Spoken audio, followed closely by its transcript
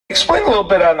Explain a little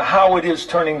bit on how it is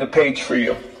turning the page for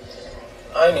you.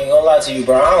 I ain't even gonna lie to you,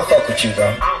 bro. I don't fuck with you, bro.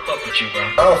 I don't fuck with you, bro.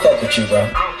 I don't fuck with you, bro.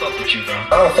 I don't fuck with you, bro. I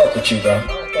don't fuck with you, bro.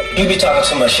 You be talking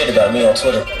too much shit about me on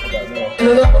Twitter.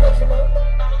 Nigga, I'ma let you know.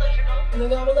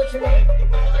 Nigga, I'ma let you know.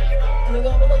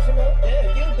 Nigga, I'ma let you know.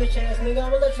 Yeah, you bitch ass nigga,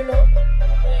 I'ma let you know.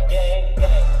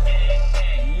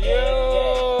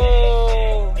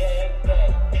 Yo,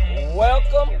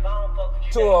 welcome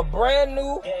to a brand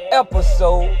new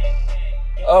episode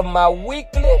of my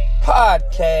weekly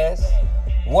podcast,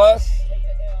 What's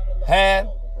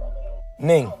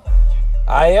Happening?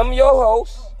 I am your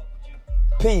host,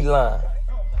 P-Line.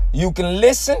 You can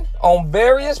listen on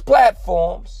various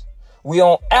platforms. We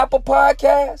on Apple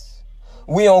Podcasts,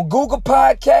 we on Google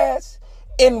Podcasts,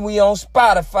 and we on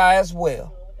Spotify as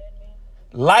well.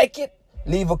 Like it,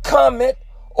 leave a comment,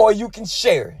 or you can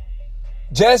share it.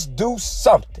 Just do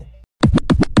something.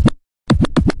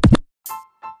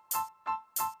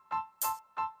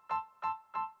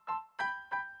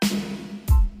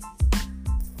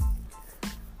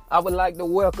 I would like to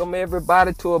welcome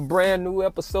everybody to a brand new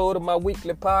episode of my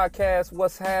weekly podcast,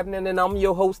 What's Happening? And I'm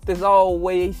your host, as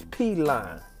always,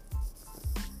 P-Line.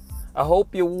 I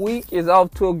hope your week is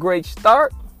off to a great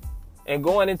start. And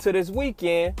going into this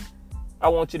weekend, I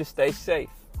want you to stay safe.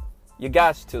 You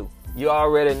got to. You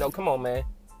already know. Come on, man.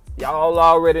 Y'all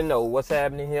already know what's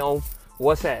happening here on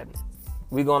What's Happening.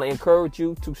 We're going to encourage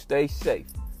you to stay safe.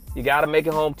 You got to make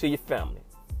it home to your family.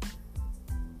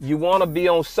 You want to be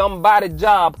on somebody's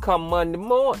job come Monday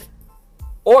morning.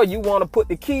 Or you want to put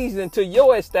the keys into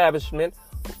your establishment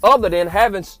other than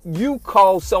having you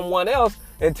call someone else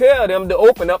and tell them to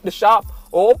open up the shop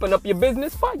or open up your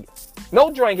business for you.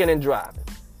 No drinking and driving.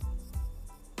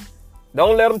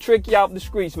 Don't let them trick you out the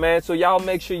streets, man. So y'all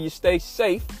make sure you stay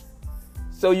safe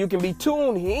so you can be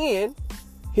tuned in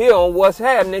here on What's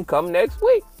Happening come next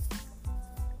week.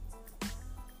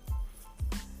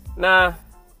 Now,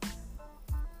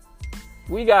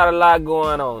 we got a lot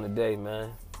going on today, man.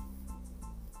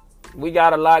 We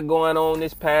got a lot going on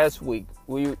this past week.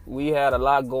 We had a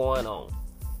lot going on.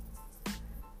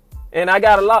 And I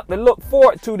got a lot to look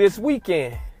forward to this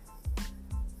weekend.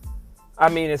 I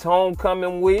mean, it's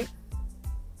homecoming week.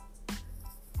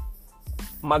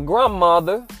 My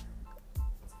grandmother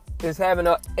is having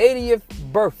her 80th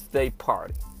birthday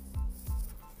party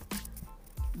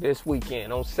this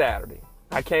weekend on Saturday.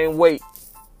 I can't wait.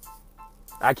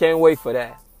 I can't wait for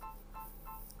that.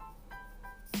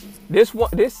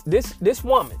 This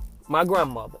woman, my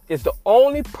grandmother, is the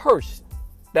only person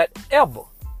that ever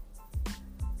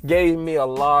gave me a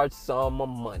large sum of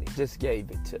money. Just gave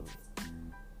it to me.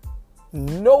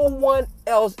 No one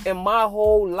else in my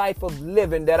whole life of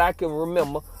living that I can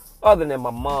remember, other than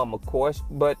my mom, of course,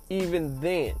 but even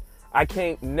then, I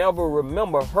can't never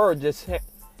remember her just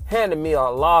handing me a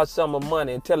large sum of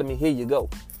money and telling me, here you go.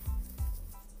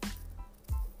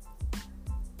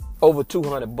 Over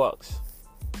 $200.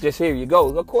 Just here you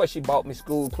go. Of course she bought me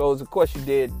school clothes. Of course she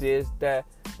did this, that,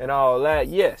 and all that.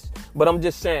 Yes. But I'm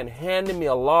just saying, handing me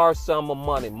a large sum of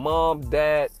money. Mom,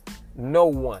 dad, no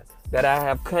one that I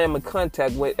have come in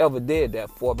contact with ever did that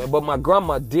for me. But my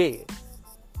grandma did.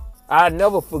 I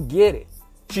never forget it.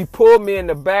 She pulled me in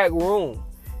the back room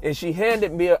and she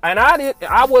handed me and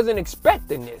I wasn't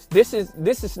expecting this. This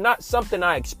is not something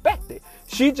I expected.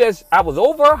 I was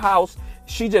over her house.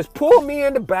 She just pulled me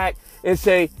in the back and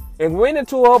went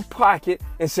into her pocket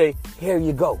and say, here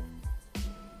you go.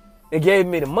 And gave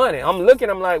me the money. I'm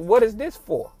like, what is this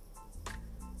for?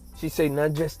 She said, now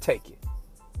just take it.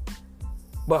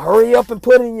 But hurry up and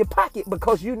put it in your pocket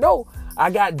because you know I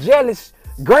got jealous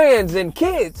grands and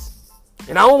kids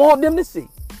and I don't want them to see.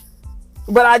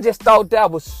 But I just thought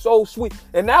that was so sweet.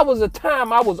 And that was a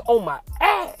time I was on my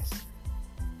ass.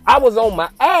 I was on my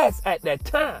ass at that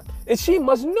time. And she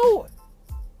must know it.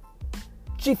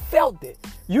 She felt it.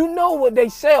 You know what they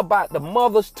say about the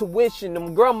mother's tuition,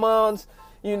 them grandma's,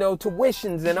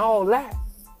 tuitions and all that.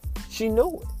 She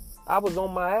knew it. I was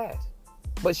on my ass.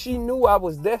 But she knew I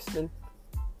was destined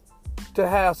to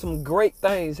have some great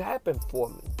things happen for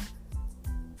me.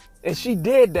 And she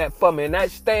did that for me. And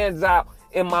that stands out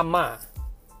in my mind.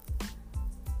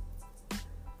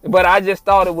 But I just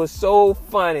thought it was so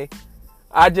funny.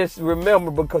 I just remember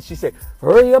because she said,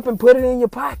 hurry up and put it in your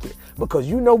pocket. Because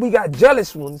we got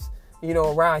jealous ones,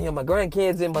 around here. My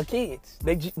grandkids and my kids.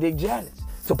 They jealous.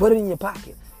 So put it in your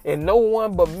pocket. And no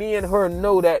one but me and her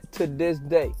know that to this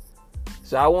day.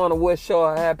 So I want to wish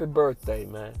her a happy birthday,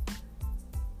 man.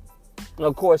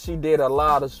 Of course, she did a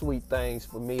lot of sweet things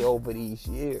for me over these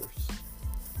years.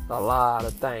 A lot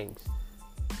of things.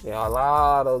 Yeah, a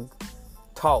lot of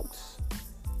talks.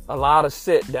 A lot of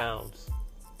sit-downs.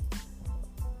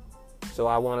 So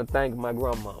I want to thank my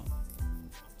grandmother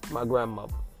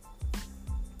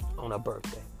on her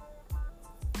birthday.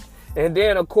 And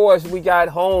then, of course, we got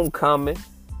homecoming.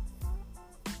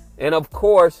 And, of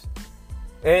course,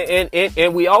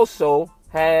 and we also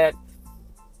had,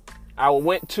 I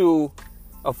went to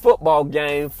a football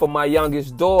game for my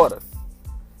youngest daughter.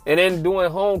 And then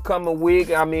during homecoming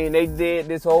week, I mean, they did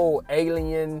this whole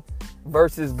alien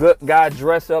versus good guy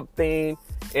dress up thing.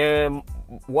 And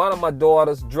one of my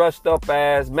daughters dressed up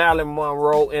as Marilyn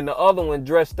Monroe and the other one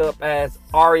dressed up as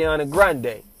Ariana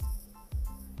Grande.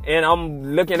 And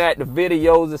I'm looking at the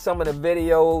videos, some of the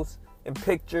videos and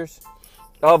pictures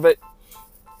of it.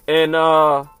 And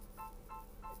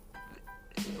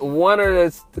one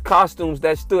of the costumes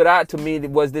that stood out to me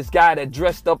was this guy that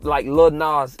dressed up like Lil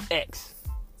Nas X.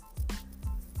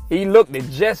 He looked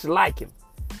just like him.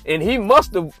 And he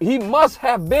must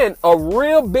have been a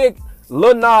real big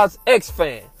Lil Nas X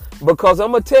fan. Because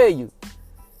I'm going to tell you,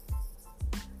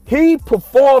 he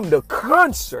performed a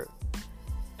concert.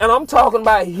 And I'm talking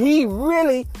about he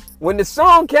really, when the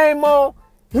song came on,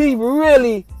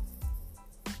 I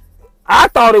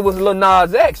thought it was Lil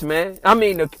Nas X, man. I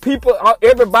mean, the people,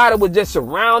 everybody was just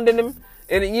surrounding him.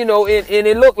 And, you know, and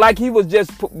it looked like he was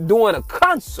just doing a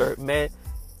concert, man.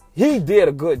 He did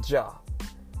a good job.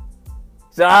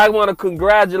 So I want to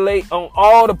congratulate on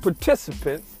all the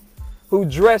participants who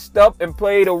dressed up and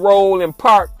played a role and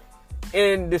part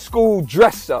in the school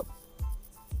dress up.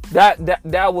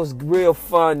 That was real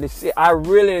fun to see. I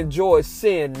really enjoyed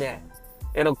seeing that.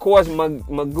 And of course,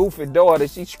 my goofy daughter,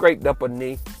 she scraped up her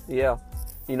knee. Yeah.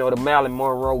 You know, the Marilyn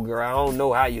Monroe girl. I don't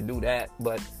know how you do that,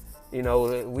 but, you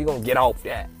know, we going to get off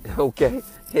that. Okay?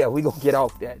 Yeah, we going to get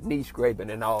off that knee scraping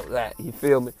and all that. You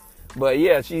feel me? But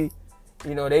yeah, you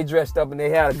know, they dressed up and they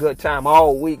had a good time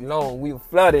all week long. We were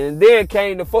flooded. And then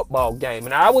came the football game.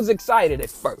 And I was excited at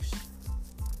first.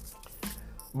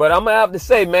 But I'm going to have to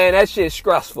say, man, that shit's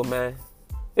stressful, man.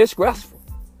 It's stressful.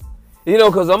 You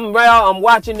know, because I'm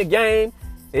watching the game.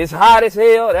 It's hot as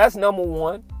hell. That's number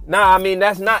one. Nah, I mean,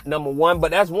 that's not number one,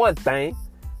 but that's one thing.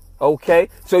 Okay?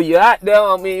 So you're out there,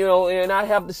 I mean, you know, and I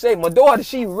have to say, my daughter,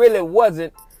 she really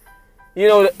wasn't, you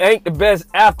know, ain't the best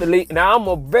athlete. Now, I'm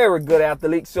a very good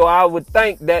athlete, so I would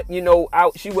think that, you know,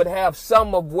 she would have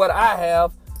some of what I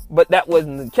have, but that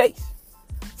wasn't the case.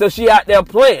 So she out there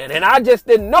playing, and I just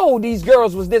didn't know these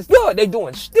girls was this good. They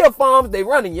doing stiff arms, they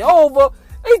running you over,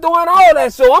 they doing all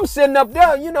that. So I'm sitting up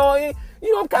there, you know,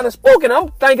 I'm kind of spoken. I'm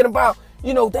thinking about,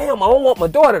 you know, damn, I don't want my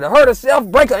daughter to hurt herself,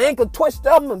 break her ankle, twist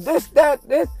up, and this.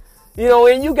 You know,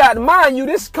 and you got to mind you,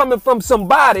 this coming from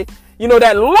somebody, you know,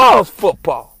 that loves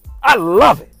football. I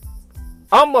love it.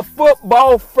 I'm a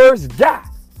football first guy.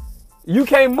 You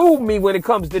can't move me when it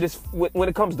comes to this, when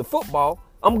it comes to football.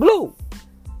 I'm glued.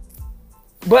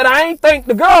 But I ain't think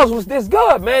the girls was this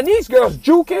good, man. These girls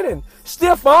juking and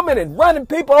stiff arming and running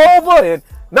people over and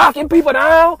knocking people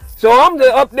down. So I'm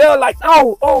up there like,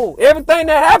 oh, everything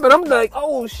that happened, I'm like,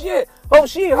 oh shit. Hope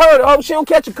she ain't hurt. Hope she don't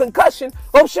catch a concussion.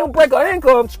 Hope she don't break her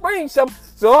ankle or sprain something.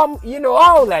 So I'm, you know,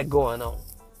 all that going on.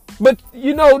 But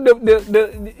you know,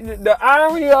 the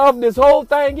irony of this whole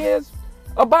thing is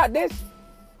about this.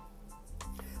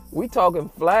 We talking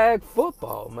flag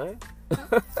football, man.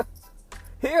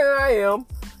 Here I am,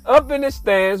 up in the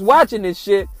stands, watching this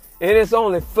shit, and it's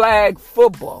only flag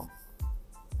football.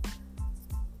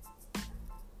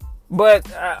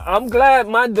 But I'm glad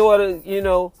my daughter, you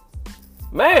know,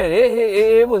 man,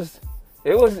 it was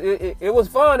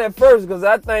fun at first because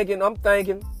I'm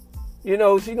thinking, you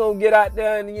know, she gonna get out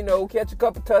there and, you know, catch a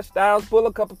couple touchdowns, pull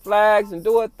a couple flags, and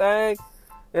do her thing,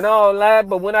 and all that.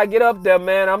 But when I get up there,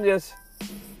 man, I'm just,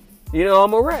 you know,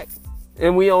 I'm a wreck.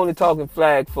 And we only talking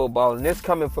flag football, and this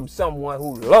coming from someone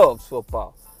who loves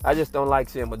football. I just don't like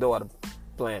seeing my daughter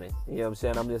playing it. You know what I'm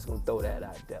saying? I'm just going to throw that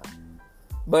out there.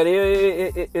 But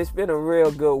it's been a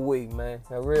real good week, man.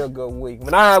 A real good week.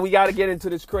 But now we got to get into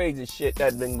this crazy shit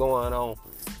that's been going on.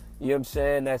 You know what I'm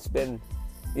saying? That's been,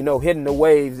 you know, hitting the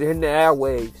waves, hitting the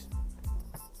airwaves.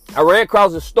 I ran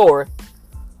across a story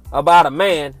about a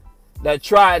man that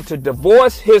tried to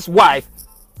divorce his wife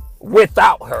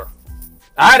without her.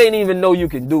 I didn't even know you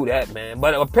can do that, man.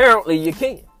 But apparently you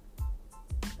can.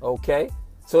 Okay?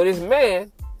 So this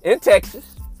man in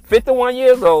Texas, 51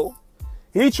 years old,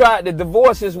 he tried to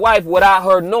divorce his wife without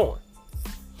her knowing.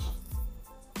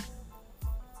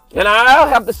 And I'll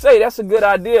have to say that's a good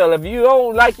idea. If you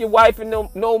don't like your wife and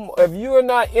if you're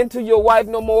not into your wife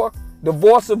no more,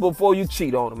 divorce her before you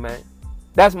cheat on her, man.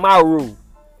 That's my rule.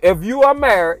 If you are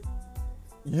married,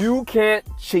 you can't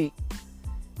cheat.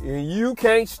 And you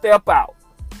can't step out.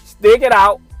 Stick it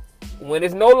out. When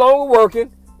it's no longer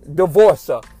working, divorce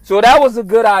her. So that was a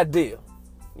good idea.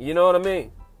 You You know what I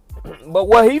mean? But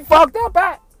what he fucked up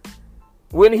at,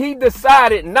 when he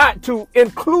decided not to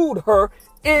include her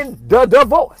in the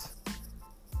divorce.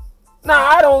 Now,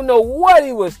 I don't know what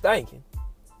he was thinking.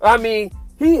 I mean,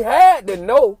 he had to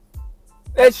know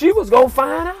that she was going to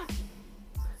find out.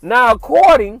 Now,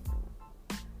 according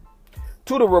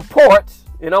to the reports,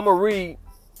 and I'm going to read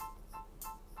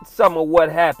some of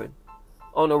what happened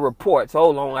on the reports.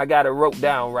 Hold on, I got it wrote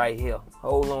down right here.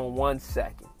 Hold on 1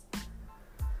 second.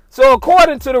 So,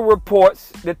 according to the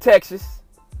reports, the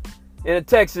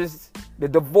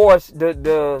divorce,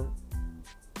 the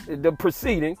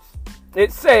proceedings,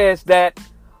 it says that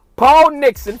Paul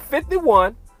Nixon,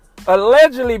 51,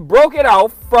 allegedly broke it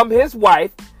off from his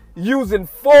wife using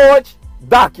forged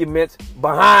documents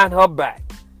behind her back.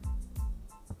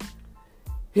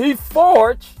 He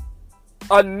forged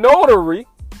a notary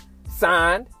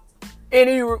signed, and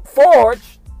he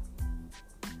forged,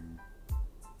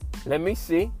 let me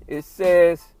see, it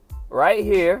says right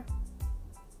here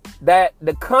that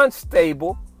the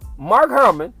constable, Mark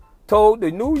Herman, told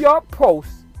the New York Post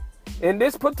in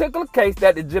this particular case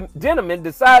that the gentleman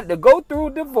decided to go through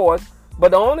a divorce,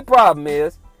 but the only problem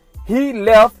is he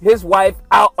left his wife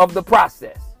out of the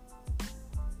process.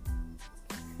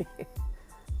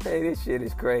 Hey, this shit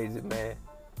is crazy, man.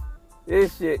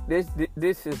 This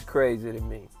is crazy to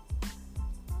me.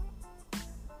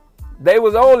 They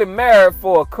was only married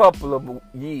for a couple of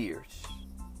years.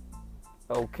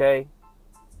 Okay?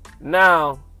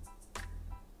 Now,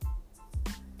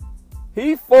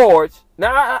 he forged.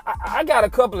 Now, I got a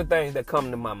couple of things that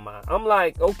come to my mind. I'm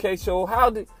like, okay, so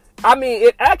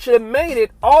it actually made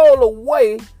it all the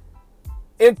way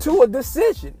into a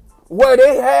decision where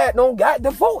they got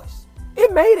divorced.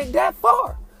 It made it that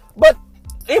far. But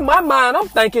in my mind, I'm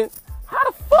thinking, how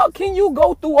the fuck can you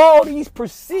go through all these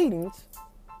proceedings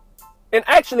and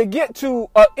actually get to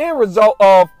an end result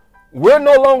of we're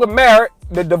no longer married,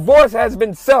 the divorce has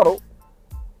been settled,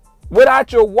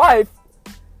 without your wife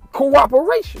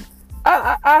cooperation?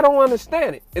 I don't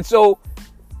understand it. And so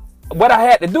what I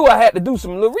had to do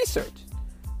some little research.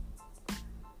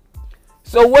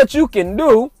 So what you can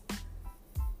do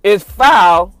is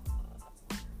file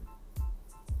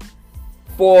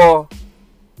for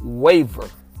waiver,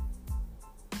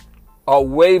 a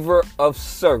waiver of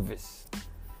service.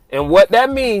 And what that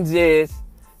means is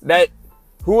that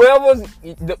whoever's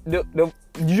they're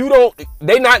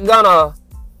not gonna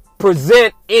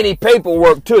present any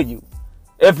paperwork to you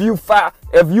if you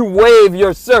waive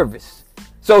your service.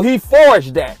 So he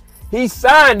forged that. He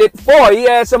signed it for. He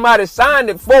had somebody signed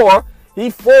it for.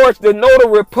 He forged the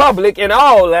notary public and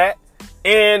all that.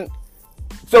 And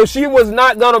so she was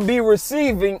not going to be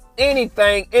receiving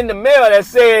anything in the mail that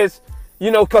says,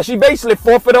 because she basically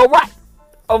forfeited her right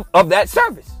of that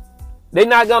service. They're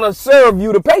not going to serve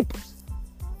you the papers.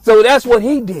 So that's what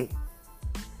he did.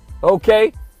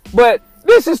 Okay? But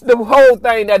this is the whole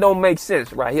thing that don't make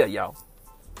sense right here, y'all.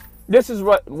 This is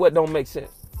what don't make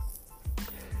sense.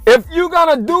 If you're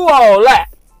going to do all that,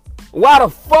 why the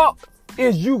fuck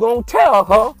is you going to tell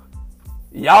her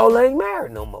y'all ain't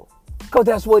married no more? Because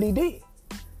that's what he did.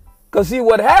 Because see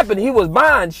what happened, he was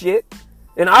buying shit.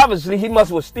 And obviously he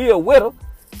was still with her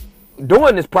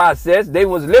during this process. They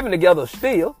was living together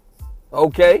still.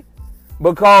 Okay?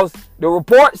 Because the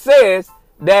report says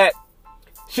that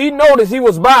she noticed he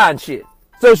was buying shit.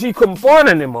 So she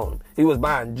confronted him on it. He was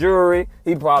buying jewelry.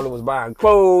 He probably was buying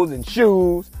clothes and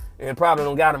shoes. And probably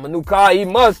done got him a new car.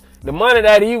 The money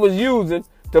that he was using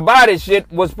to buy this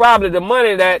shit was probably the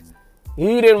money that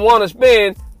he didn't want to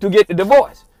spend to get the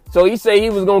divorce. So he said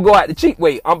he was going to go out the cheap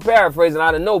way. I'm paraphrasing,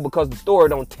 I don't know, because the story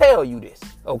don't tell you this,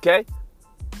 okay?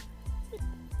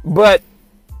 But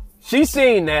she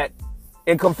seen that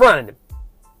and confronted him.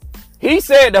 He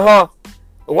said to her,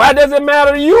 why does it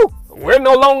matter to you? We're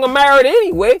no longer married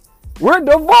anyway. We're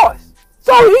divorced.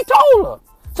 So he told her.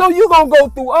 So you're going to go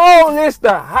through all this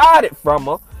to hide it from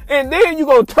her, and then you're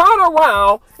going to turn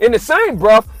around in the same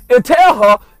breath and tell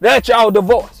her that y'all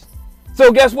divorced.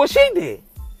 So guess what she did?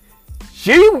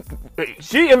 She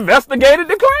investigated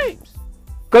the claims.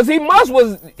 Because he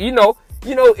was,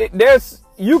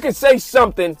 you can say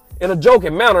something in a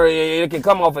joking manner, it can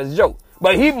come off as a joke.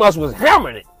 But he was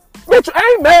hammering it. Bitch,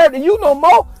 I ain't married to you no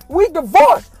more. We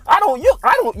divorced.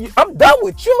 I'm done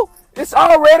with you. It's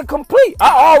already complete.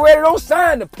 I already don't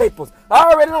sign the papers. I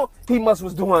already don't. He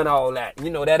was doing all that,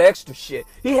 that extra shit.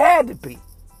 He had to be.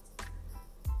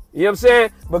 You know what I'm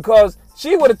saying? Because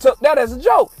she would have took that as a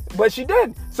joke, but she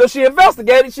didn't. So she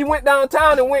investigated. She went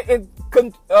downtown and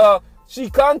she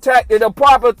contacted the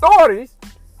proper authorities,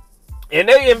 and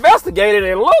they investigated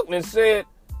and looked and said,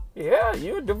 yeah,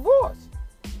 you're divorced.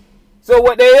 So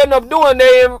what they end up doing,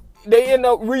 they end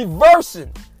up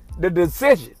reversing the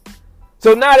decision.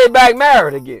 So now they back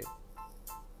married again.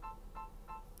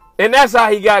 And that's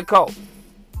how he got caught.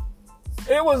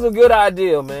 It was a good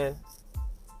idea, man.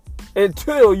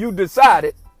 Until you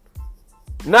decided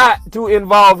not to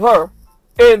involve her.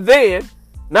 And then,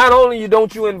 not only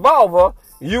don't you involve her,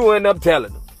 you end up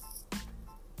telling them.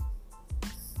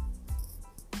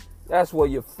 That's where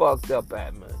you fucked up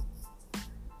at, man.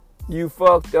 You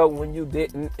fucked up when you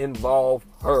didn't involve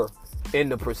her in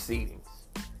the proceedings.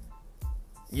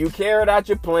 You carried out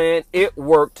your plan, it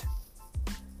worked.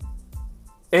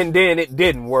 And then it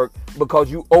didn't work because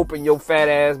you opened your fat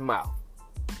ass mouth.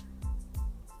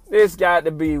 This got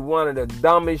to be one of the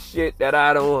dumbest shit that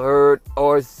I done heard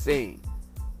or seen.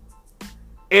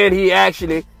 And he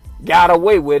actually got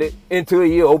away with it until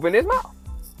he opened his mouth.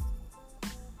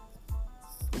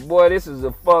 Boy, this is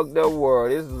a fucked up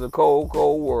world. This is a cold,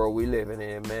 cold world we living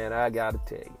in, man. I gotta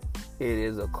tell you. It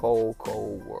is a cold,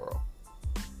 cold world.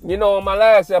 You know, on my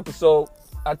last episode,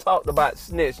 I talked about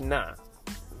Snitch 9.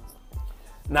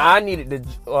 Now, I needed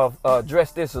to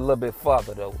address this a little bit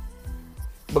further, though.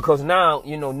 Because now,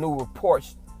 you know, new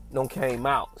reports done came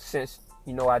out since,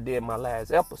 you know, I did my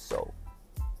last episode.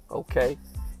 Okay?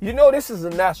 You know, this is a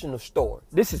national story.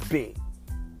 This is big.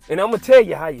 And I'm going to tell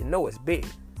you how you know it's big.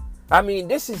 I mean,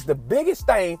 this is the biggest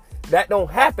thing that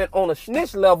don't happen on a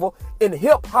snitch level in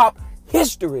hip-hop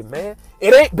history, man.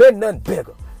 It ain't been nothing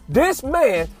bigger. This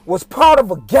man was part of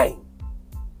a gang.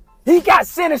 He got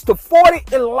sentenced to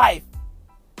 40 in life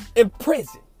in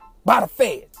prison by the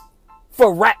feds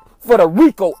for the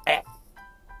RICO Act.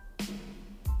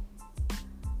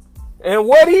 And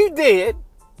what he did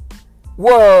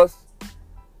was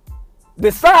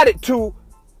decided to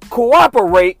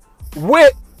cooperate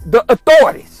with the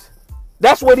authorities.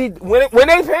 That's what he, when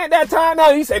they had that time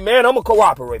out, he said, man, I'm going to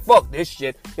cooperate. Fuck this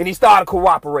shit. And he started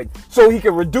cooperating so he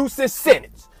can reduce his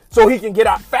sentence, so he can get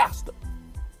out faster.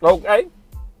 Okay?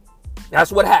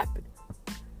 That's what happened.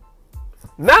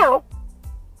 Now,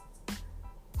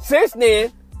 since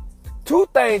then, two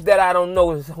things that I don't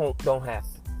know don't happen.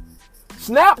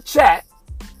 Snapchat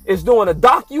is doing a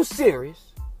docu-series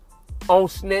on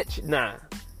Snitch 9.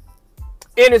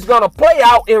 And it's going to play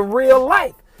out in real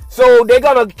life. So they're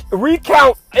going to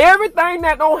recount everything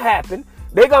that don't happen.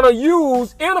 They're going to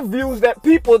use interviews that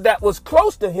people that was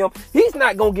close to him. He's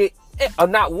not going to get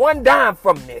not one dime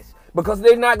from this because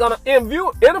they're not going to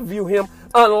interview him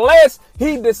unless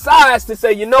he decides to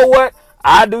say, you know what?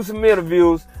 I do some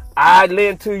interviews. I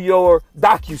lend to your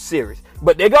docu-series.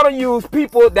 But they're going to use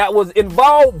people that was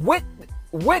involved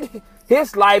with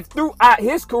his life throughout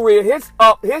his career, his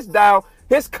up, his down,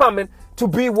 his coming to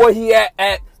be where he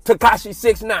at Tekashi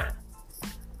 6ix9ine.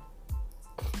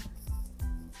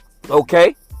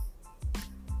 Okay?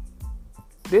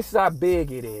 This is how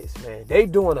big it is, man. They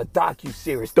doing a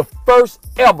docu-series. The first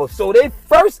ever. So they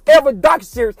first ever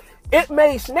docu-series, it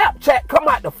made Snapchat come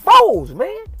out the folds,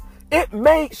 man. It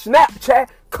made Snapchat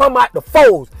come out the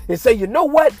folds and say, you know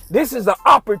what? This is an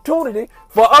opportunity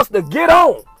for us to get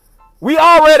on. We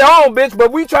already on, bitch,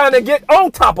 but we trying to get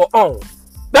on top of on.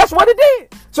 That's what it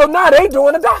did. So now they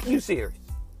doing a docu-series.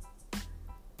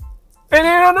 And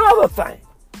then another thing.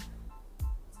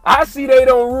 I see they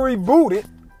don't reboot it.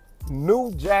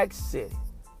 New Jack City.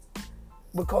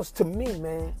 Because to me,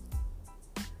 man,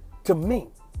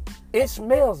 it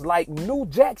smells like New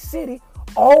Jack City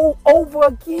all over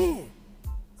again.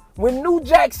 When New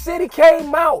Jack City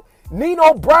came out,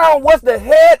 Nino Brown was the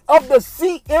head of the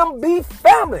CMB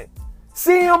family.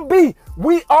 CMB,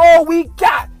 we all we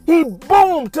got. He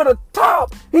boomed to the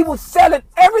top. He was selling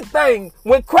everything.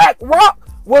 When crack rock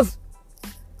was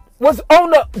on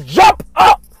the jump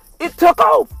up, it took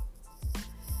off.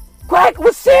 Crack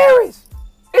was serious.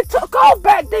 It took off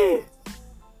back then.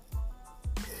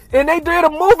 And they did a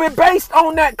movie based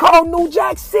on that called New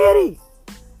Jack City.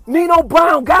 Nino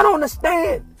Brown got on the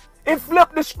stand and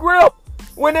flipped the script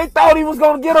when they thought he was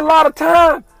going to get a lot of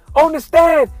time on the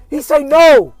stand. He said,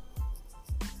 no,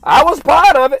 I was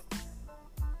part of it.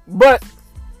 But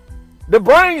the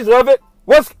brains of it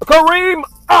was Kareem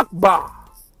Akbar.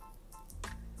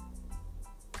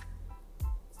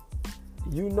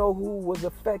 You know who was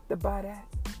affected by that?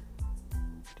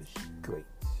 The streets.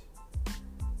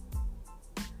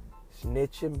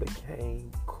 Snitching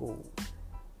became cool.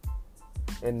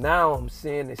 And now I'm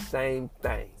seeing the same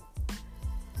thing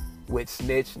with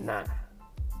Snitch 9.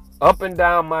 Up and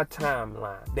down my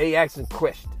timeline, they asking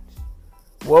questions.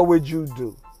 What would you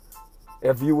do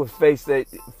if you would face that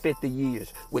 50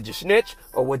 years? Would you snitch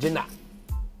or would you not?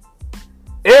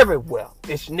 Everywhere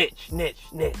it's snitch, snitch,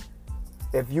 snitch.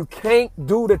 If you can't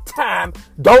do the time,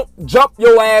 don't jump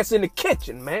your ass in the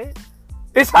kitchen, man.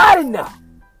 It's hot enough.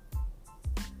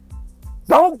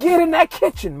 Don't get in that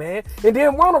kitchen, man, and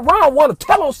then run around want to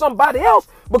tell on somebody else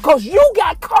because you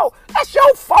got caught. That's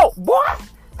your fault, boy.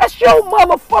 That's your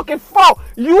motherfucking fault.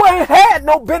 You ain't had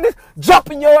no business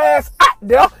jumping your ass out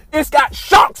there. It's got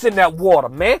sharks in that water,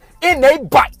 man, and they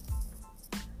bite.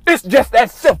 It's just that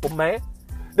simple, man.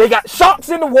 They got sharks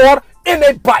in the water and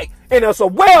they bite. And there's a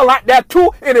whale like that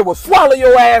too, and it will swallow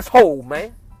your ass whole,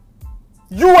 man.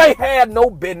 You ain't had no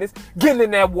business getting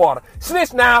in that water.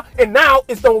 Snitch now, and now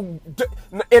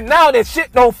that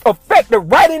shit don't affect it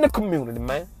right in the community,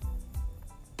 man.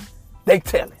 They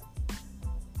telling.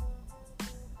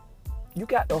 You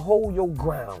got to hold your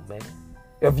ground, man.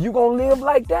 If you gonna live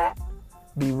like that,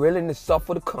 be willing to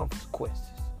suffer the consequences.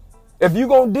 If you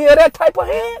gonna deal that type of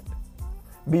hand,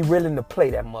 be willing to play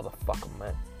that motherfucker,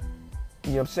 man.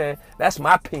 You know what I'm saying? That's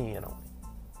my opinion on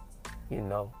it. You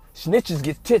know, snitches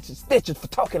get stitches for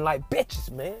talking like bitches,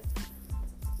 man.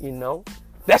 You know,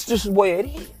 that's just the way it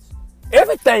is.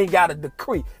 Everything got a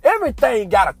decree. Everything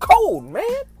got a code, man.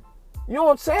 You know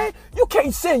what I'm saying? You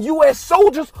can't send U.S.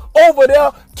 soldiers over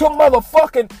there to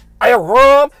motherfucking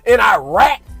Iran and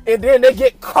Iraq, and then they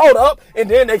get caught up, and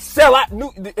then they sell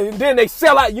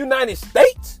out United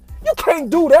States. You can't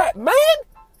do that, man.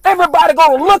 Everybody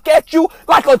gonna look at you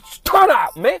like a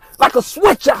turnout, man, like a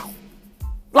switch out,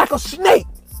 like a snake.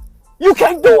 You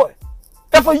can't do it.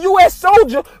 If a U.S.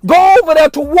 soldier go over there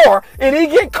to war and he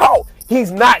get caught, he's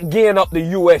not getting up the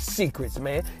U.S. secrets,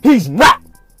 man. He's not.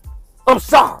 I'm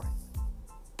sorry.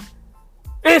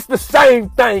 It's the same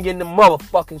thing in the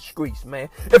motherfucking streets, man.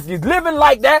 If you're living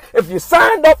like that, if you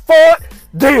signed up for it,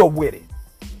 deal with it.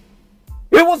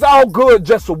 It was all good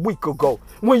just a week ago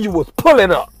when you was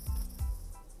pulling up.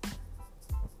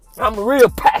 I'm real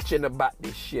passionate about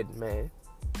this shit, man.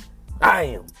 I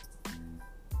am.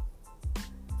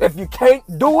 If you can't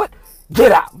do it,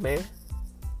 get out, man.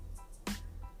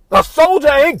 A soldier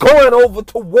ain't going over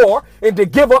to war and to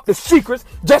give up the secrets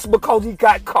just because he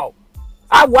got caught.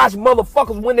 I watched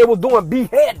motherfuckers when they was doing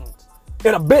beheadings,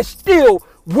 and a bitch still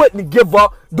wouldn't give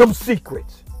up them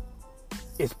secrets.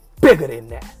 It's bigger than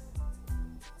that.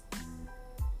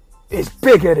 It's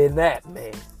bigger than that,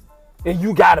 man. And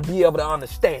you got to be able to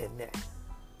understand that.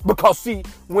 Because, see,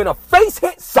 when a face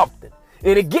hits something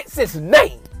and it gets its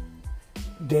name,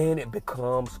 then it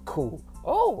becomes cool.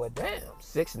 Oh, well, damn,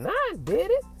 6ix9ine did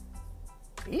it.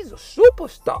 He's a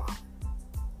superstar.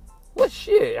 Well,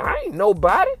 shit, I ain't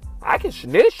nobody. I can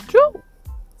snitch, too.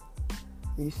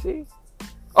 You see?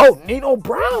 Oh, Nino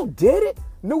Brown did it.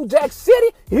 New Jack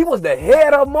City, he was the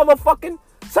head of motherfucking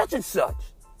such and such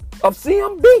of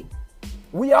CMB.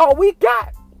 We all we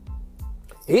got.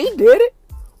 He did it.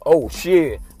 Oh,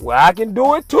 shit. Well, I can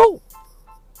do it, too.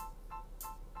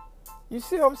 You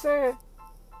see what I'm saying?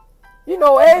 You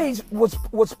know, AIDS was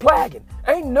plaguing.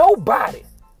 Ain't nobody.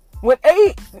 When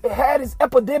AIDS had its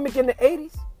epidemic in the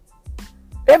 80s,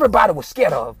 everybody was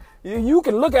scared of. You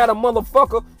can look at a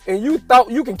motherfucker and you thought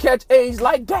you can catch AIDS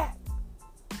like that.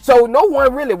 So no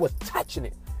one really was touching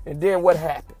it. And then what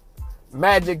happened?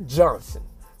 Magic Johnson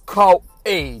caught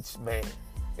AIDS, man,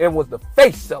 and was the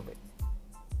face of it.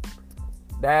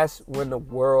 That's when the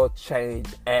world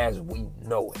changed as we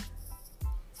know it.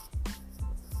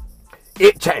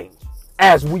 It changed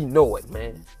as we know it,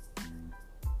 man.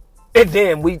 And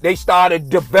then they started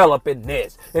developing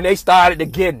this, and they started to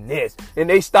get this, and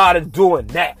they started doing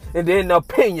that, and then the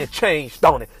opinion changed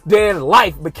on it. Then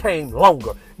life became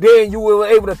longer. Then you were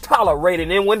able to tolerate it,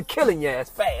 and it wasn't killing your ass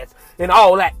fast, and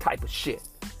all that type of shit.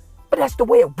 But that's the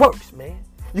way it works, man.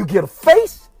 You get a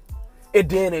face, and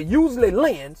then it usually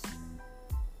lends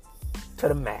to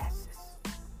the masses.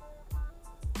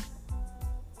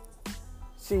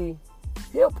 See,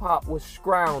 hip-hop was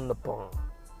frowned upon.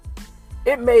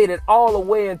 It made it all the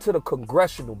way into the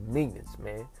congressional meetings,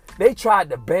 man. They tried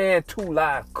to ban 2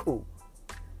 Live Crew.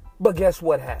 But guess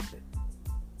what happened?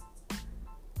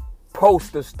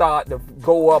 Posters started to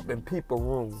go up in people's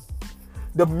rooms.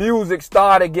 The music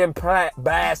started getting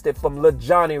blasted from Lil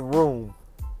Johnny room.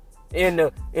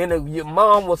 Your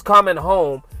mom was coming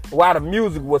home while the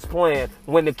music was playing.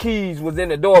 When the keys was in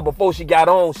the door before she got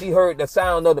on, she heard the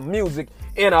sound of the music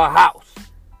in her house.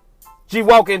 She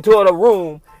walked into the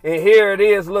room, and here it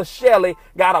is, Lil Shelly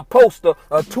got a poster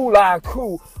of 2 Live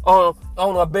Crew on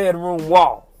her bedroom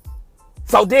wall.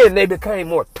 So then they became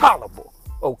more tolerable,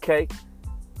 okay?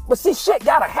 But see, shit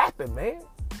gotta happen, man,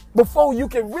 before you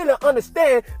can really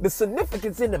understand the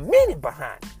significance and the meaning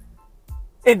behind it.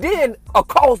 And then, of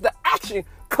course, the action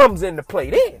comes into play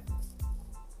then.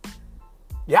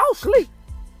 Y'all sleep.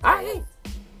 I ain't.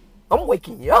 I'm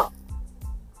waking you up.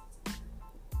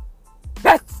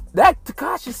 That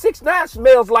Tekashi 6ix9ine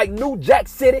smells like New Jack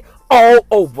City all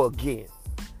over again.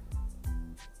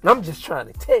 And I'm just trying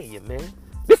to tell you, man,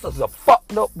 this is a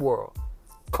fucked up world.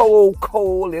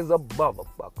 Cold is a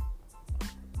motherfucker.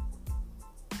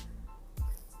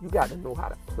 You got to know how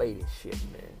to play this shit,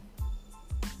 man.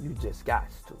 You just got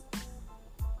to.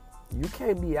 You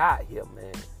can't be out here,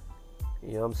 man.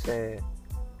 You know what I'm saying?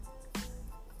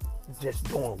 Just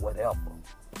doing whatever.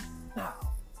 No.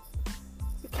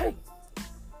 You can't.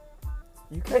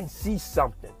 You can't see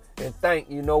something and think,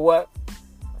 you know what?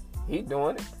 He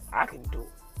doing it. I can do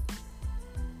it.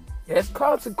 There's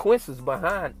consequences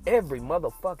behind every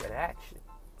motherfucking action.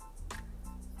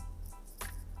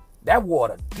 That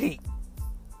water deep.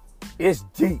 It's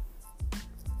deep.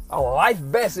 A life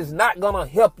vest is not going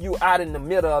to help you out in the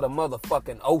middle of the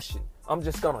motherfucking ocean. I'm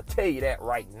just going to tell you that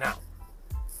right now.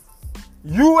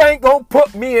 You ain't going to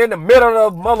put me in the middle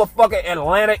of the motherfucking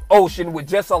Atlantic Ocean with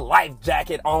just a life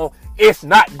jacket on. It's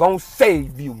not going to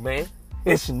save you, man.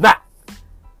 It's not.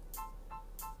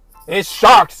 It's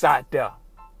sharks out there.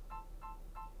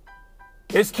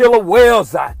 It's killer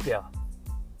whales out there.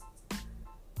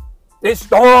 It's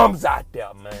storms out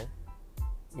there, man.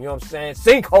 You know what I'm saying?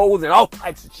 Sinkholes and all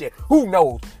types of shit. Who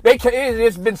knows?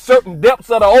 It's been certain depths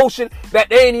of the ocean that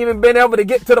they ain't even been able to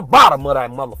get to the bottom of that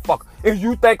motherfucker. If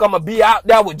you think I'm going to be out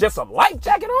there with just a life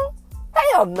jacket on?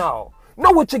 Hell no.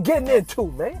 Know what you're getting into,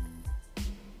 man.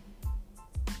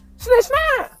 It's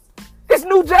not. It's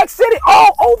New Jack City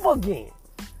all over again.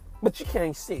 But you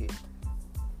can't see it.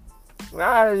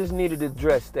 I just needed to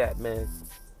address that, man.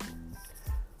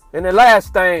 And the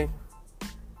last thing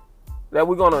that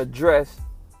we're going to address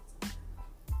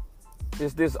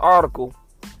is this article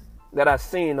that I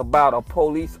seen about a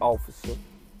police officer,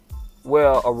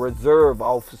 well, a reserve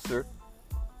officer,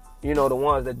 you know, the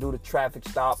ones that do the traffic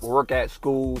stop, work at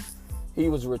schools. He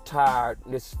was retired.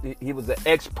 He was an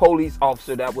ex-police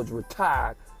officer that was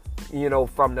retired, you know,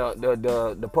 from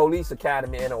the police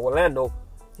academy in Orlando.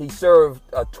 He served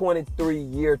a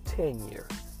 23-year tenure.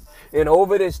 And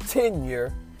over this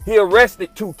tenure, he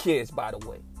arrested 2 kids, by the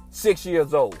way, 6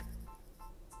 years old.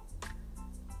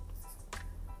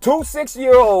 2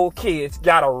 6-year-old kids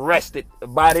got arrested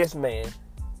by this man.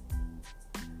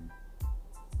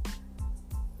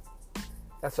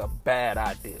 That's a bad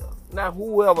idea. Now,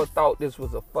 whoever thought this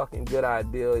was a fucking good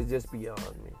idea is just beyond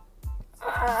me.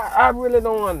 I really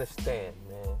don't understand,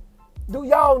 man. Do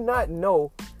y'all not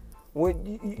know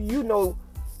when, you know,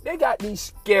 they got these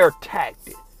scare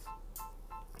tactics,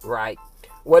 right?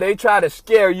 Where they try to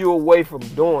scare you away from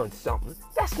doing something.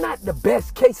 That's not the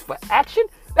best case for action.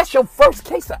 That's your first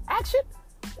case of action?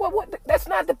 What? That's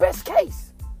not the best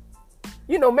case.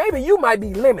 You know, maybe you might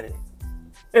be limited.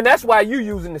 And that's why you're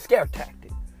using the scare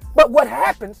tactic. But what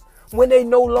happens when they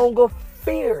no longer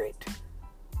fear it?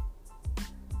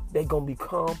 They're going to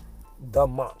become the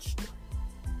monster.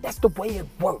 That's the way it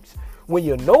works. When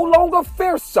you no longer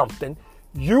fear something,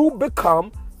 you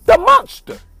become the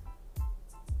monster.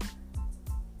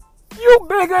 You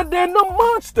bigger than the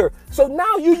monster. So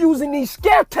now you're using these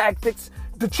scare tactics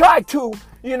to try to,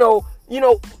 you know,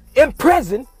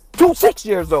 imprison 2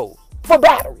 6-year-olds for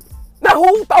battery. Now,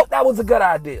 who thought that was a good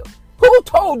idea? Who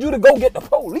told you to go get the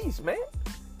police, man?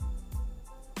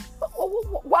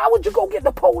 Why would you go get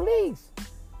the police?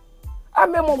 I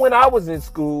remember when I was in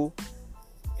school,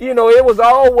 you know, it was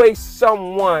always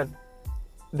someone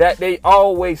that they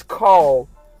always called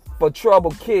for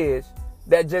troubled kids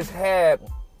that just had,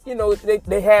 you know,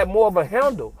 they had more of a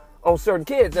handle on certain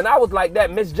kids. And I was like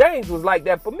that. Miss James was like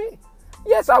that for me.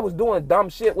 Yes, I was doing dumb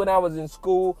shit when I was in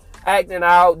school, acting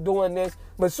out, doing this.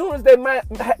 But as soon as they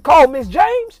called Miss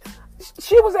James,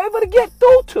 she was able to get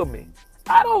through to me.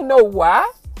 I don't know why.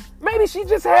 Maybe she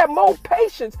just had more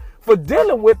patience for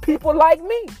dealing with people like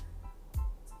me.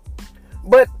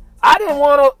 But I didn't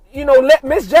want to, you know, let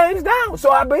Miss James down. So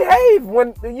I behaved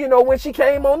when she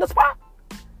came on the spot.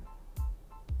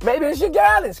 Maybe it's your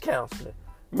guidance counselor.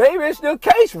 Maybe it's the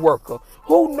caseworker.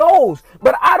 Who knows?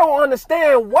 But I don't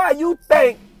understand why you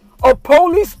think a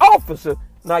police officer,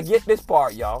 now get this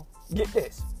part, y'all. Get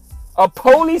this. A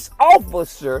police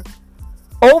officer,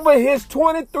 over his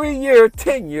 23-year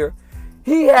tenure,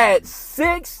 he had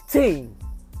 16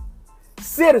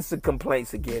 citizen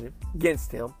complaints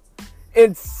against him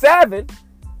and 7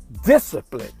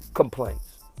 discipline complaints.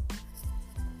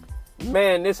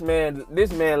 Man, this man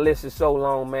list is so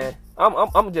long, man.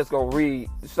 I'm just gonna read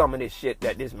some of this shit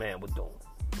that this man was doing.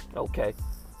 Okay.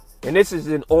 And this is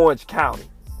in Orange County.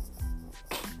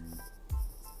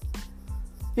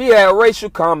 He had racial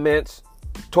comments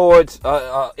towards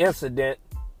an incident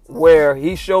where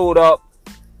he showed up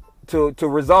to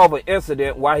resolve an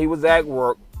incident while he was at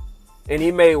work. and he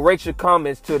made racial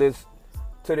comments to this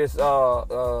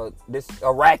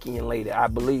Iraqian lady. I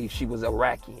believe she was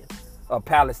Iraqian, a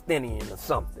Palestinian or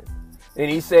something.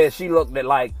 And he said she looked at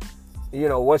like, you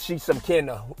know, was she some kind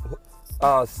of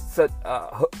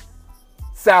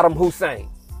Saddam Hussein?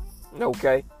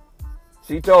 Okay.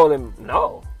 She told him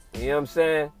no. You know what I'm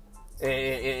saying?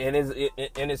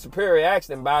 And his superior asked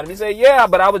him about him. He said, yeah,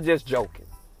 but I was just joking.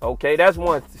 Okay, that's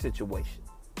one situation.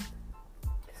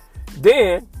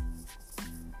 Then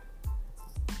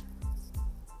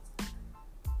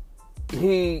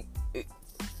him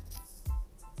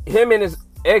and his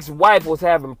ex-wife was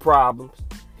having problems.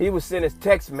 He was sending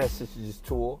text messages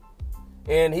to her,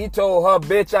 and he told her,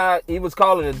 bitch, he was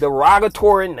calling her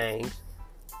derogatory names,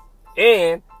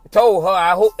 and told her,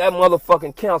 I hope that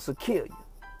motherfucking cancer kill you.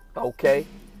 Okay?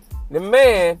 The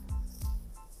man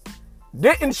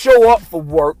didn't show up for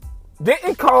work,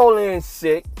 didn't call in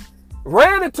sick,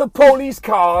 ran into police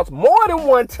cars more than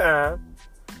one time.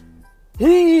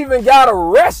 He even got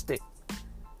arrested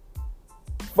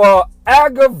for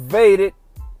aggravated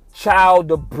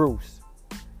child abuse.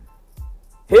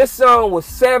 His son was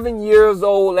 7 years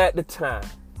old at the time.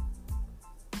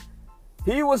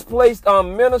 He was placed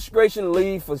on administration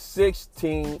leave for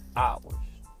 16 hours.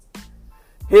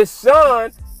 His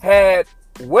son had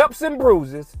whelps and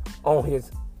bruises on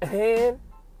his hand,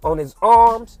 on his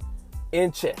arms,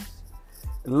 and chest.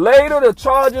 Later, the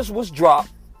charges was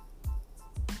dropped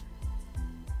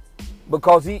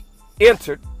because he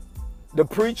entered the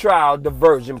pretrial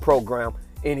diversion program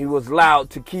and he was allowed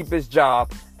to keep his job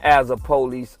as a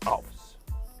police officer.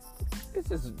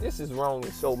 This is wrong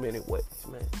in so many ways,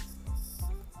 man.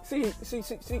 See,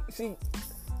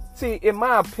 in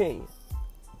my opinion,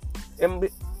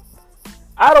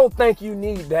 I don't think you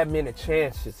need that many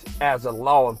chances as a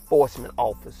law enforcement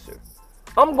officer.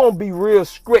 I'm going to be real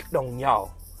strict on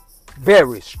y'all.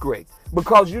 Very strict.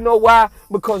 Because you know why?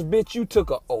 Because, bitch, you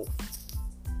took an oath.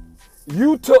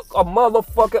 You took a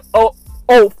motherfucking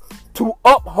oath to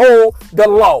uphold the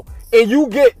law. And you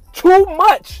get too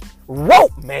much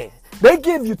rope, man. They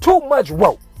give you too much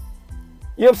rope.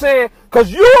 You know what I'm saying?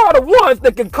 Because you are the ones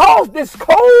that can cause this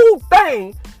whole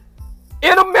thing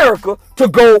in America to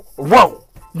go wrong.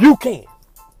 You can.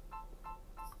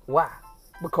 Why?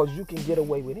 Because you can get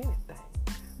away with anything.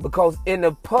 Because in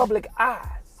the public eyes,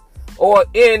 or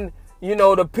in, you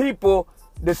know, the people,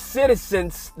 the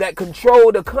citizens that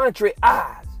control the country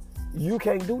eyes, you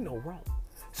can't do no wrong.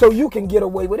 So you can get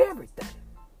away with everything.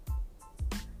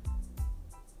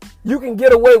 You can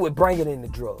get away with bringing in the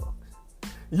drugs.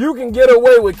 You can get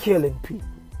away with killing people.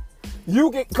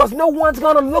 Because no one's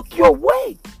going to look your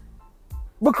way.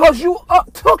 Because you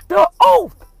took the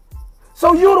oath.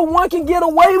 So you the one can get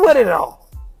away with it all.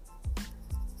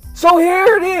 So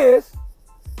here it is.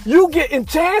 You getting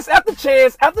chance after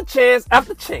chance after chance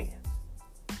after chance.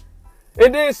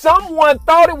 And then someone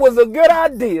thought it was a good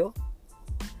idea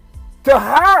to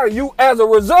hire you as a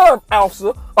reserve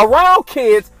officer around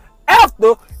kids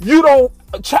after you don't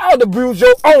child abuse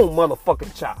your own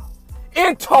motherfucking child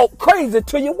and talk crazy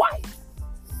to your wife.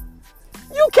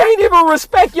 You can't even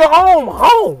respect your own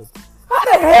home. How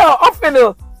the hell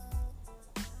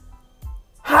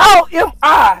how am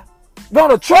I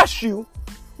gonna trust you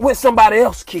with somebody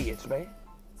else's kids, man?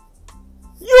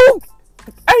 You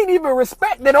ain't even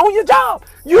respected on your job.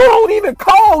 You don't even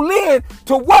call in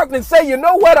to work and say, you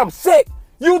know what, I'm sick.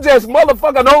 You just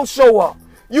motherfucker don't show up.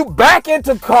 You back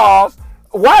into cars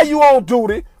while you on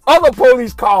duty, other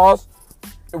police cars,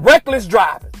 reckless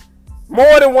driving,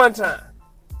 more than one time.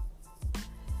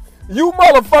 You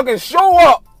motherfucking show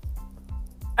up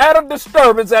at a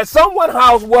disturbance at someone's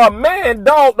house where a man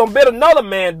dog done bit another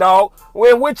man dog,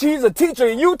 in which he's a teacher,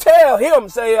 and you tell him,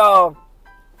 say, I'm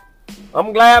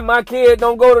glad my kid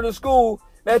don't go to the school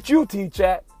that you teach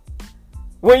at.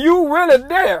 When you really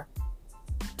there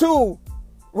to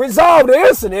resolve the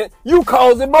incident, you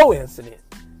causing more incident.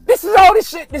 This is all this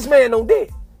shit this man done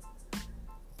did.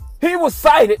 He was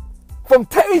cited from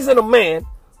tasing a man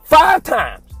 5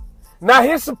 times. Now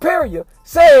his superior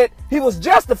said he was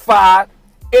justified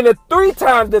in the 3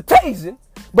 times the tasing,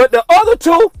 but the other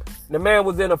 2, the man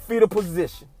was in a fetal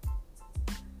position.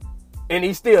 And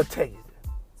he still tased.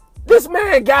 This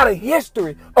man got a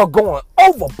history of going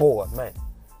overboard, man.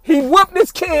 He whipped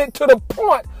this kid to the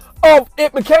point of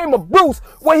it became a bruise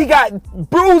where he got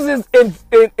bruises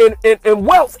and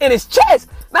welts in his chest.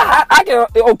 Now I can,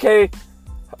 okay,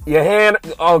 your hand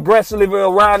aggressively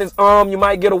around his arm, you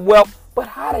might get a welt. But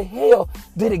how the hell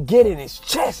did it get in his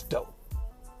chest, though?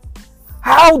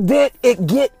 How did it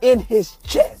get in his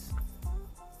chest?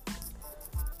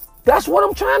 That's what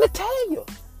I'm trying to tell you.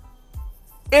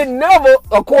 It never,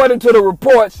 according to the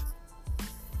reports,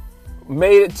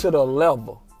 made it to the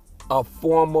level of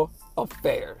former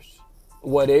affairs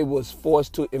where they was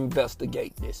forced to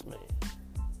investigate this man.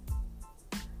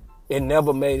 It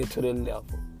never made it to the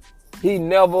level. He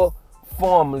never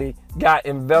formally got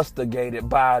investigated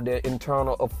by the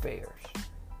internal affairs.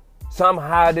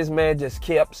 Somehow this man just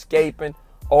kept escaping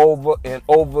over and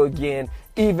over again,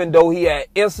 even though he had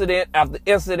incident after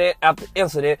incident after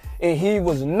incident, and he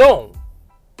was known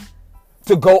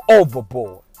to go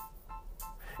overboard.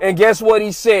 And guess what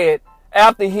he said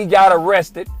after he got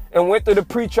arrested and went through the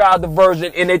pretrial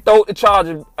diversion and they threw the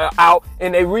charges out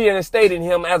and they reinstated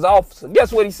him as an officer?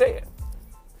 Guess what he said?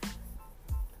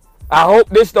 I hope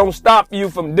this don't stop you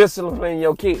from disciplining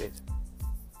your kids.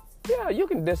 Yeah, you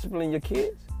can discipline your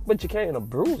kids, but you can't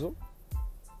abuse them.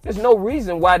 There's no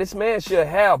reason why this man should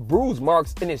have bruise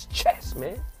marks in his chest,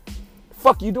 man. The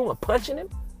fuck you doing, punching him?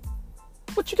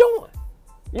 What you doing?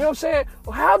 You know what I'm saying?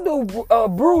 Well, how do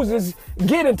bruises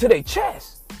get into their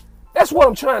chest? That's what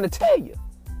I'm trying to tell you.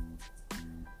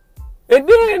 And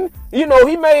then, you know,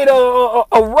 he made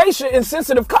a racial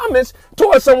insensitive comments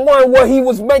towards someone where he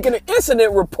was making an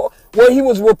incident report, where he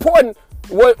was reporting,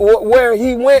 where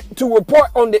he went to report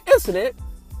on the incident.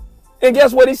 And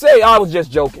guess what he said? I was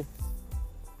just joking.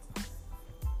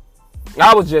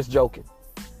 I was just joking.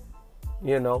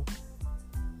 You know.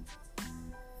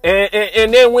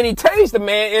 And then when he tased the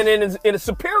man, and then the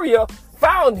superior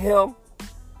found him,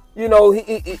 you know,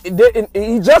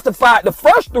 he justified the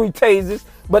first 3 tasers,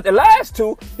 but the last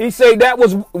 2, he said that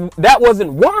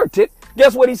wasn't warranted.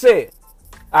 Guess what he said?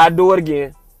 I'd do it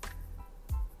again.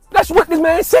 That's what this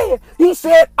man said. He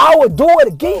said, I would do it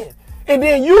again. And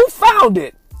then you found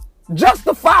it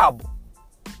justifiable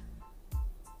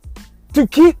to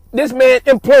keep this man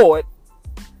employed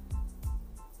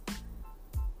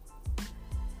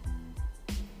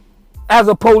as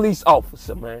a police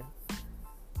officer, man.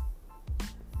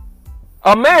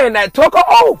 A man that took an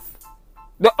oath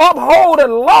to uphold the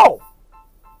law.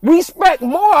 We expect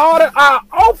more out of our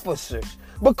officers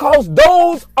because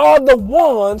those are the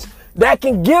ones that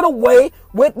can get away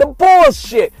with the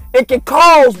bullshit. It can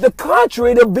cause the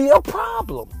country to be a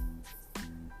problem.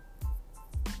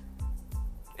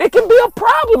 It can be a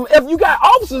problem if you got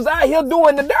officers out here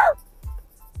doing the dirt.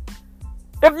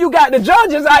 If you got the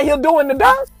judges out here doing the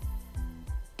dirt.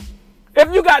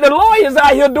 If you got the lawyers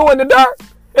out here doing the dirt.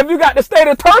 If you got the state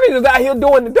attorneys out here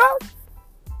doing the dirt.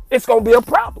 It's going to be a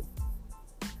problem.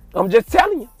 I'm just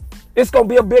telling you. It's going to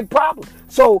be a big problem.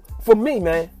 So for me,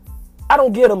 man, I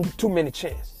don't give them too many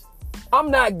chances. I'm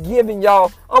not giving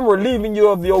y'all, I'm relieving you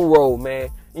of your role, man.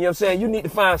 You know what I'm saying? You need to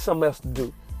find something else to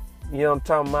do. You know what I'm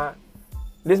talking about?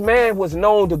 This man was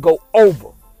known to go over.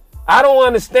 I don't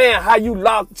understand how you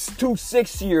lock 2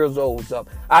 6-year-olds up.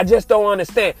 I just don't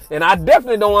understand. And I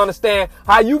definitely don't understand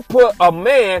how you put a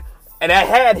man that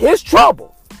had his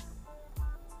trouble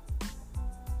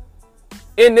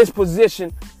in this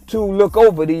position to look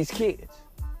over these kids.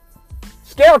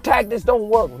 Scare tactics don't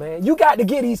work, man. You got to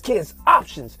give these kids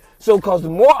options. So, because the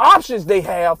more options they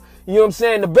have, you know what I'm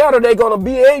saying, the better they're going to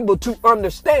be able to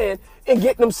understand and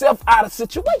get themselves out of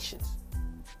situations.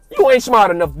 You ain't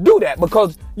smart enough to do that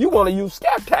because you want to use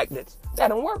scare tactics. That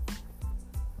don't work.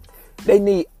 They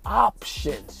need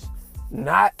options,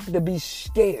 not to be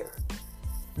scared.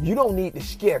 You don't need to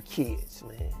scare kids,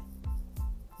 man.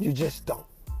 You just don't.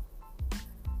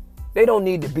 They don't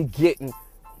need to be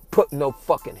putting no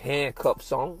fucking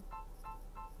handcuffs on.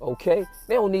 Okay?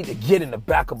 They don't need to get in the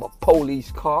back of a police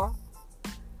car.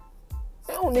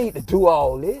 They don't need to do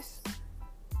all this.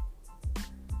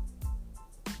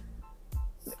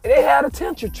 They had a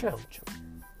temper tantrum.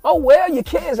 Oh, well, your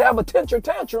kids have a temper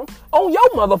tantrum on your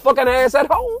motherfucking ass at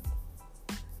home.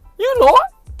 You know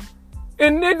it.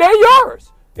 And they're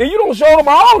yours. And you don't show them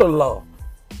all the love.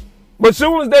 But as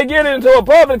soon as they get into a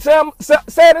public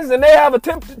settings and they have a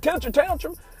temper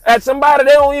tantrum at somebody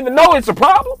they don't even know it's a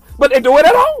problem, but they do it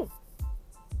at home.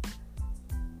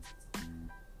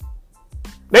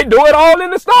 They do it all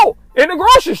in the store, in the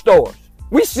grocery stores.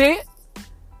 We see it.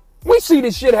 We see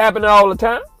this shit happening all the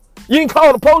time. You didn't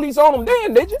call the police on them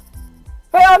then, did you?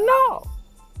 Hell no.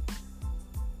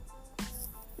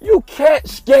 You can't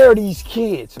scare these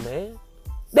kids, man.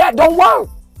 That don't work.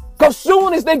 Because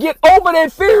soon as they get over their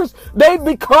fears, they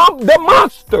become the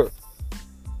monster.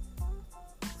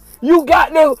 You got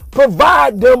to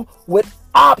provide them with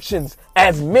options,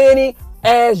 as many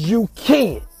as you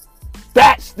can.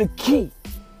 That's the key.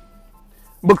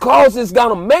 Because it's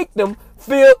going to make them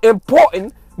feel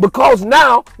important, because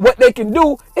now what they can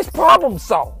do is problem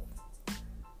solve.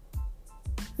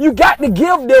 You got to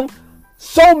give them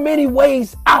so many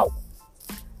ways out.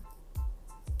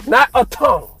 Not a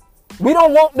ton. We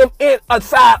don't want them in a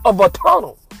side of a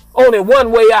tunnel. Only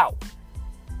one way out.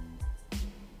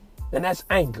 And that's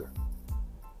anger.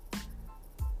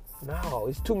 No,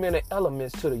 it's too many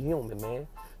elements to the human, man.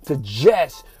 To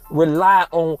just rely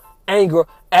on anger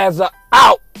as a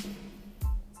out.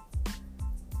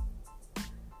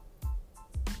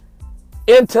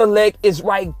 Intellect is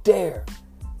right there.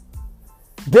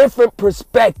 Different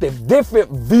perspective, different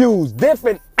views,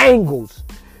 different angles.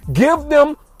 Give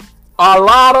them a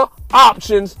lot of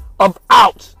options of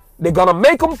outs. They're going to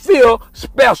make them feel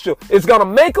special. It's going to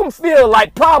make them feel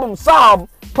like problem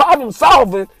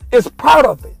solving is part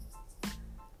of it.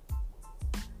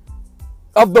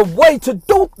 Of the way to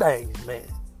do things, man.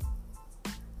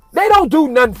 They don't do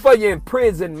nothing for you in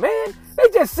prison, man. They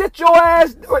just sit your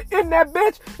ass in that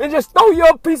bitch and just throw you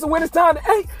a piece of when it's time to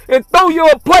eat and throw you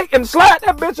a plate and slide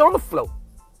that bitch on the floor.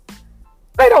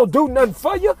 They don't do nothing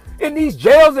for you in these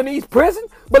jails and these prisons,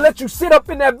 but let you sit up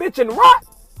in that bitch and rot.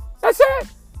 That's it.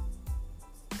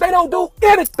 They don't do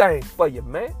anything for you,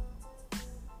 man.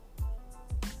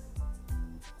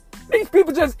 These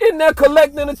people just in there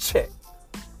collecting a check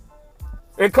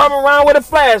and come around with a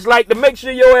flashlight to make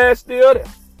sure your ass still there.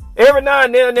 Every now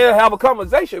and then they'll have a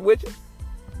conversation with you.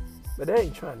 But they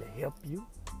ain't trying to help you.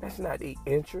 That's not their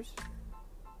interest.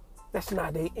 That's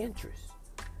not their interest.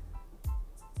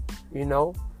 You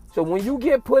know? So when you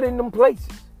get put in them places,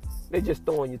 they're just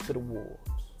throwing you to the wolves.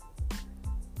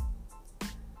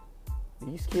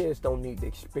 These kids don't need to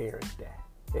experience that.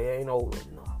 They ain't old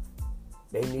enough.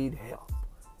 They need help.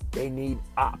 They need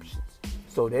options.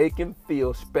 So they can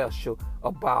feel special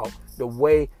about the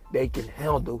way they can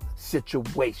handle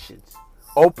situations.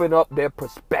 Open up their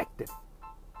perspective.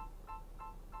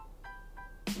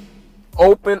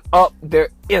 Open up their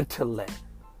intellect.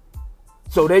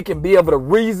 So they can be able to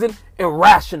reason and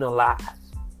rationalize.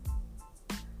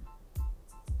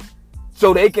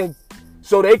 So they can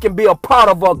be a part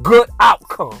of a good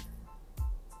outcome.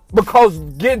 Because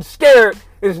getting scared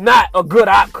is not a good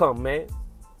outcome, man.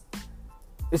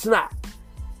 It's not.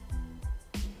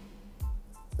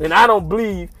 And I don't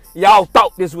believe y'all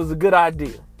thought this was a good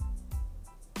idea.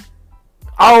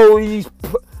 All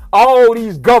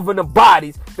these governing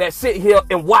bodies that sit here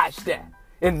and watch that.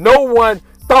 And no one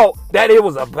thought that it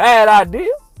was a bad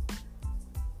idea.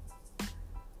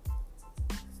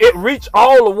 It reached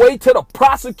all the way to the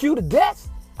prosecutor's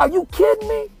desk. Are you kidding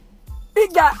me?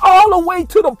 It got all the way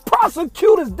to the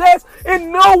prosecutor's desk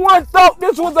and no one thought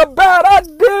this was a bad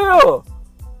idea.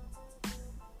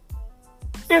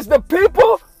 Is the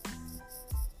people,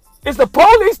 is the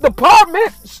police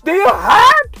department still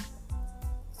hired?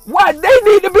 Why, they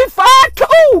need to be fired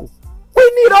too.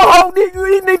 We need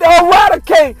to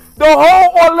eradicate the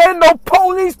whole Orlando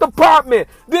Police Department.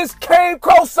 This came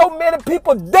across so many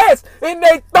people's desks and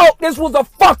they thought this was a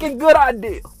fucking good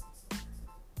idea.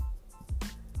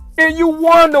 And you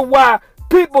wonder why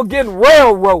people getting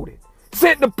railroaded,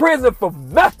 sent to prison for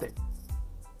nothing.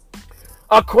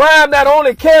 A crime that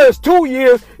only carries 2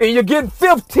 years and you're getting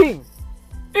 15.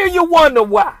 And you wonder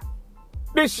why.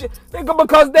 This shit,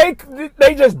 because they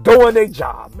just doing their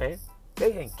job, man.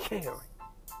 They ain't caring.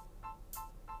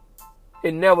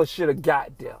 It never should have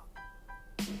got there.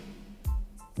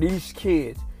 These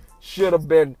kids should have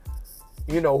been,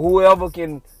 whoever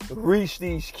can reach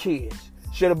these kids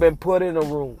should have been put in a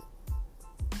room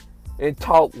and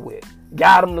talked with.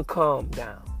 Got them to calm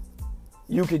down.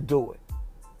 You can do it.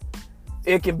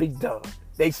 It can be done.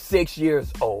 They 6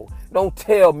 years old. Don't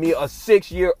tell me a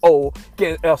 6-year-old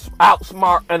can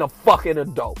outsmart a fucking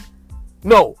adult.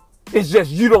 No, it's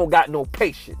just you don't got no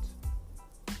patience.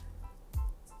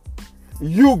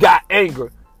 You got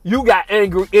anger. You got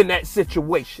angry in that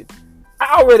situation.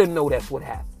 I already know that's what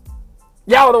happened.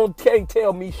 Y'all can't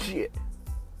tell me shit.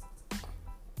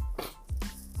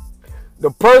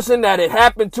 The person that it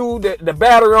happened to, the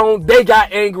battery on, they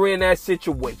got angry in that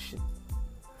situation.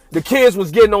 The kids was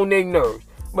getting on their nerves.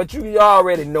 But you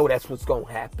already know that's what's going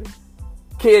to happen.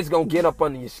 Kids going to get up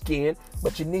under your skin,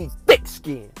 but you need thick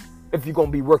skin if you're going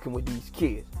to be working with these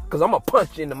kids. Because I'm going to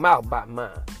punch you in the mouth by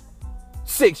mine.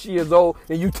 6 years old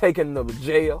and you taking them to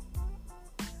jail.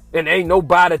 And ain't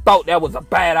nobody thought that was a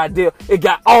bad idea. It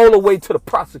got all the way to the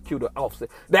prosecutor officer.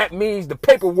 That means the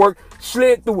paperwork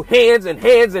slid through hands and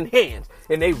hands and hands.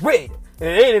 And they read it.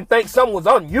 And they didn't think something was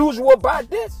unusual about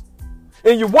this.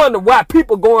 And you wonder why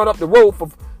people going up the road for,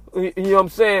 you know what I'm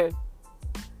saying,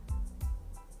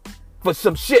 for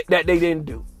some shit that they didn't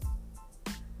do.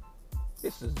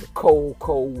 This is the cold,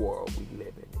 cold world we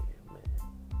living in, man.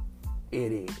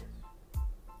 It is.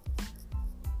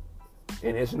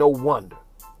 And it's no wonder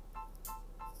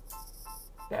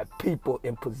that people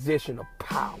in position of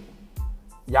power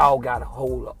y'all got to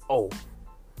hold an oath.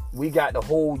 We got to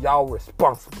hold y'all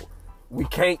responsible. We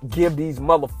can't give these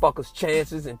motherfuckers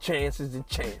chances and chances and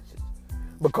chances.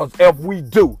 Because if we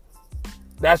do,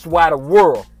 that's why the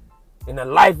world and the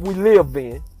life we live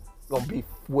in will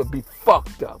be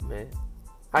fucked up, man.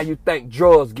 How you think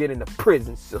drugs get into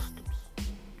prison systems?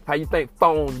 How you think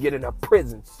phones get into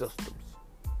prison systems?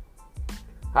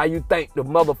 How you think the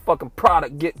motherfucking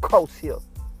product get close here?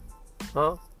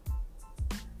 Huh?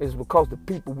 It's because the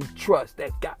people we trust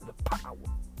that got the power.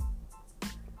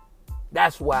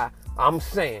 That's why I'm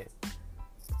saying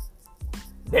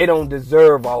they don't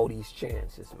deserve all these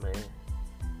chances, man.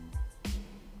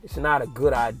 It's not a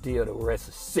good idea to arrest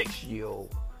a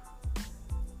 6-year-old.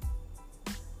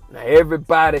 Now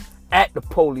everybody at the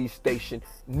police station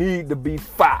need to be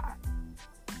fired.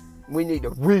 We need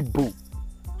to reboot,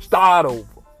 start over,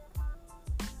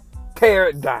 tear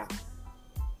it down.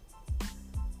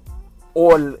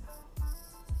 Or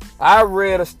I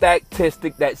read a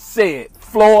statistic that said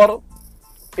Florida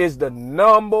is the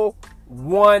number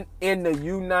 1 in the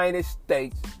United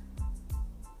States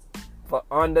for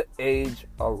underage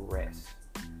arrests.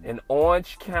 And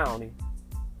Orange County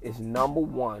is number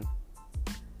 1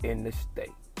 in the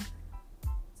state.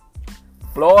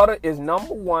 Florida is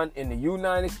number 1 in the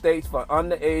United States for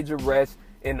underage arrests,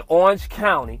 and Orange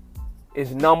County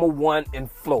is number 1 in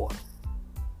Florida.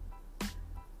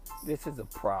 This is a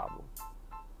problem.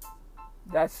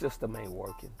 That system ain't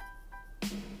working.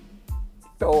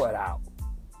 Throw it out.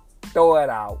 Throw it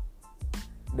out.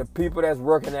 The people that's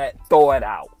working at, throw it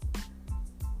out.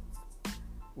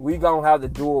 We gonna have to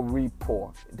do a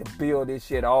report to build this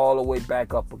shit all the way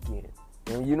back up again.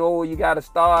 And you know where you gotta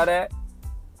start at?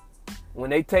 When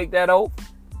they take that oath,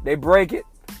 they break it,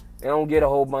 they don't get a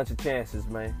whole bunch of chances,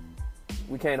 man.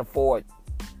 We can't afford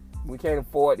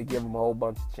to give them a whole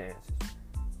bunch of chances.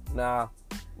 Nah,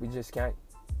 we just can't.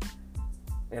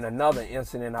 And another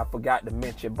incident I forgot to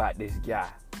mention about this guy.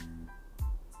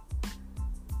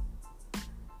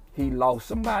 He lost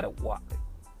somebody's wallet.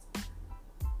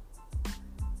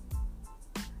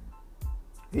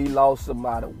 He lost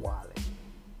somebody's wallet.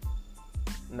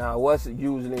 Now, what's it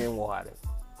usually in wallet?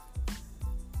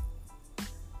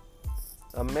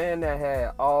 A man that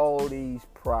had all these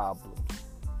problems,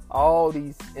 all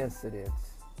these incidents,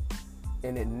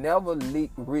 and it never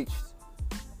reached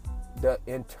the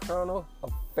internal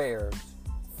affairs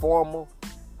formal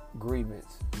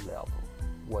grievance level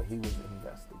where he was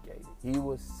investigated. He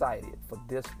was cited for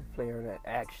disciplinary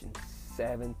action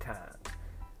 7 times.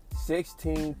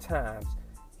 16 times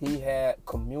he had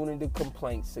community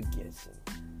complaints against him.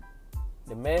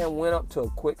 The man went up to a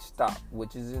quick stop,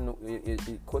 which is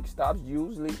quick stops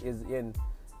usually is in,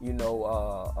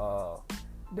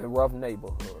 the rough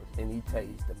neighborhoods, and he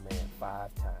tased the man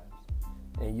 5 times.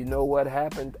 And you know what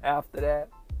happened after that?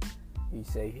 He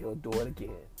said he'll do it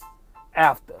again.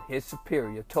 After his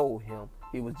superior told him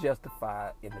he was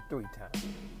justified in the 3 times,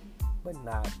 but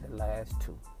not the last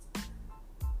 2.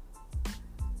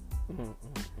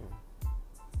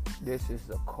 This is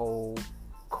the cold,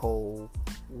 cold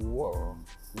world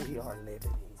we are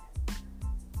living in.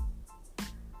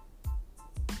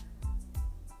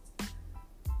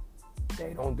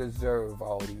 They don't deserve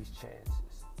all these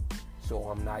chances, so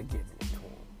I'm not giving it to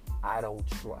them. I don't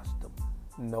trust them.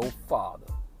 No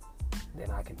farther than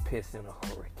I can piss in a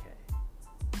hurricane.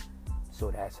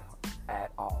 So that's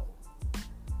at all.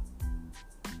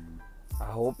 I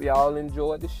hope y'all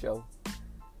enjoyed the show.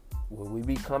 Will we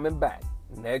be coming back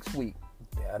next week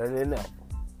better than ever?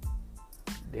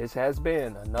 This has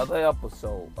been another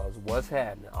episode of What's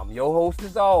Happening. I'm your host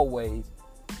as always,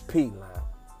 P-Line,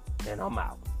 and I'm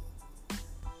out.